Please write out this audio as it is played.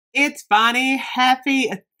It's Bonnie.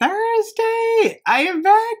 Happy Thursday. I am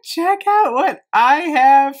back. Check out what I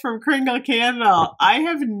have from Kringle Candle. I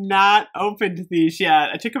have not opened these yet.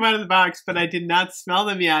 I took them out of the box, but I did not smell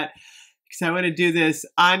them yet because I want to do this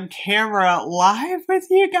on camera live with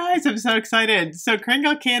you guys. I'm so excited. So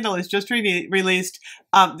Kringle Candle has just released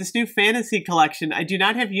this new fantasy collection. I do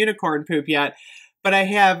not have unicorn poop yet, but I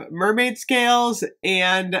have mermaid scales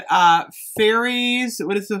and fairies.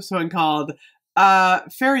 What is this one called?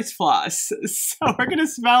 Fairies floss. So we're gonna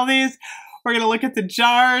smell these. We're gonna look at the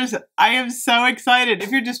jars. I am so excited. If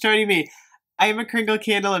you're just joining me, I am a Kringle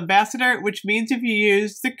Candle ambassador, which means if you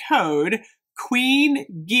use the code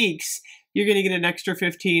QUEENGEEKS, you're gonna get an extra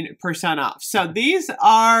 15% off. So these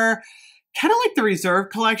are kind of like the Reserve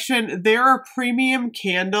collection. They're a premium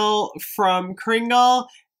candle from Kringle.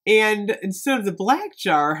 And instead of the black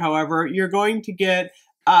jar, however, you're going to get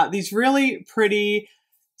these really pretty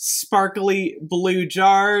sparkly blue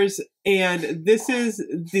jars, and this is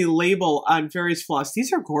the label on Fairies Floss.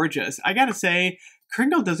 These are gorgeous. I gotta say,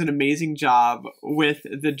 Kringle does an amazing job with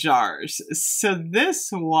the jars. So this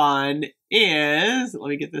one is, let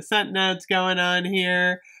me get the scent notes going on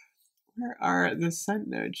here. Where are the scent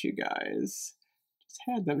notes, you guys? Just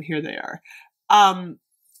had them, here they are.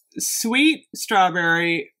 Sweet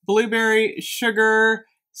strawberry, blueberry, sugar,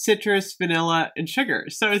 citrus, vanilla, and sugar.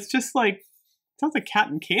 So it's just like, sounds like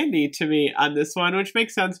cotton candy to me on this one, which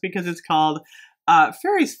makes sense because it's called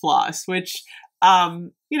Fairies Floss, which,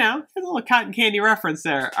 you know, there's a little cotton candy reference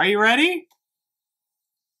there. Are you ready?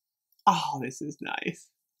 Oh, this is nice.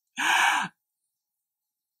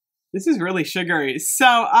 This is really sugary.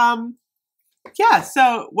 So, yeah,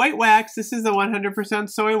 so white wax. This is the 100%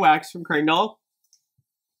 soy wax from Kringle.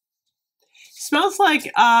 Smells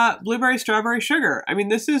like blueberry, strawberry, sugar. I mean,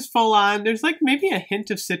 this is full on. There's like maybe a hint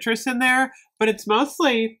of citrus in there, but it's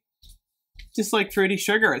mostly just like fruity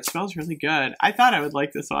sugar. It smells really good. I thought I would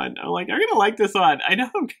like this one. I'm like, I'm going to like this one. I know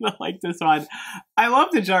I'm going to like this one. I love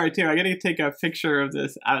the jar too. I'm going to take a picture of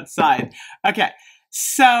this outside. Okay.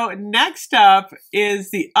 So next up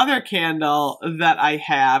is the other candle that I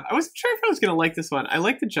have. I wasn't sure if I was going to like this one. I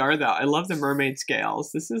like the jar though. I love the mermaid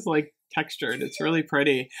scales. This is like textured. It's really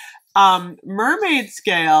pretty. Mermaid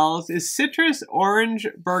scales is citrus, orange,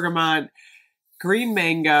 bergamot, green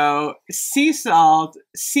mango, sea salt,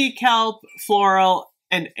 sea kelp, floral,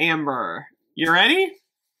 and amber. You ready?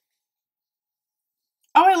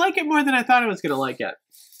 Oh, I like it more than I thought I was going to like it.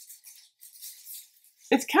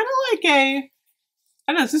 It's kind of like a,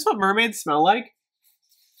 I don't know, is this what mermaids smell like?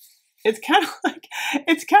 It's kind of like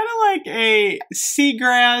a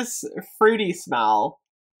seagrass fruity smell.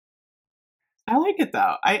 I like it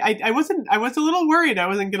though. I was a little worried I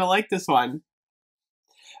wasn't gonna like this one,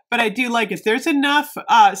 but I do like it. There's enough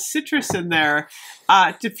citrus in there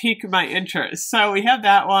to pique my interest. So we have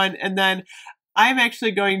that one, and then I'm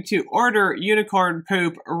actually going to order unicorn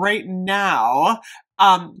poop right now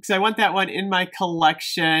because I want that one in my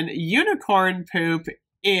collection. Unicorn poop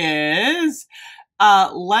is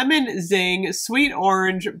lemon zing, sweet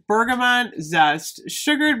orange, bergamot zest,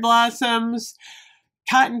 sugared blossoms,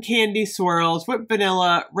 cotton candy swirls, whipped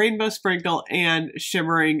vanilla, rainbow sprinkle, and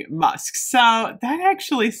shimmering musk. So that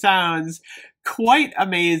actually sounds quite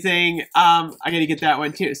amazing. I gotta get that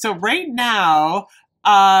one too. So right now,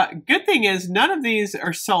 good thing is none of these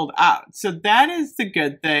are sold out. So that is the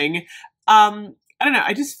good thing. I don't know.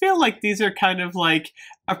 I just feel like these are kind of like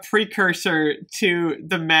a precursor to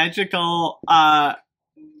the magical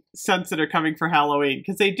scents that are coming for Halloween,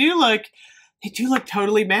 because they do look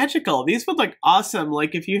totally magical. These would look awesome.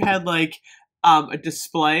 Like if you had like a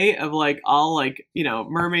display of like all like, you know,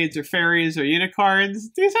 mermaids or fairies or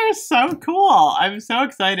unicorns. These are so cool. I'm so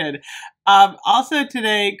excited. Also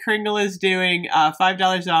today, Kringle is doing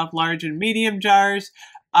 $5 off large and medium jars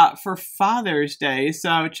for Father's Day.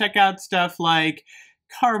 So check out stuff like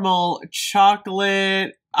caramel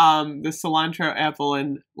chocolate, the cilantro apple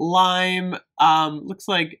and lime. Looks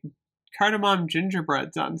like cardamom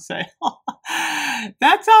gingerbread's on sale.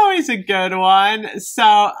 That's always a good one. So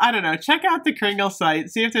I don't know, check out the Kringle site,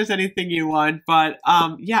 see if there's anything you want. But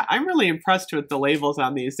yeah, I'm really impressed with the labels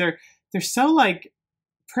on these. They're so like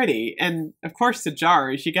pretty, and of course the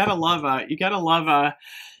jars. You gotta love a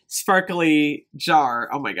sparkly jar.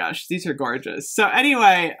 Oh my gosh, these are gorgeous. So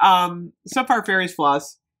anyway, so far Fairies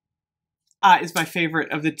Floss is my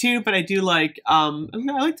favorite of the two, but I do like, I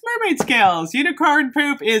like the mermaid scales. Unicorn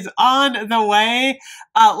poop is on the way.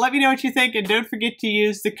 Let me know what you think, and don't forget to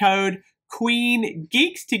use the code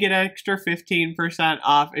QUEENGEEKS to get extra 15%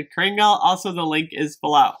 off at Kringle. Also, the link is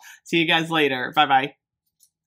below. See you guys later. Bye-bye.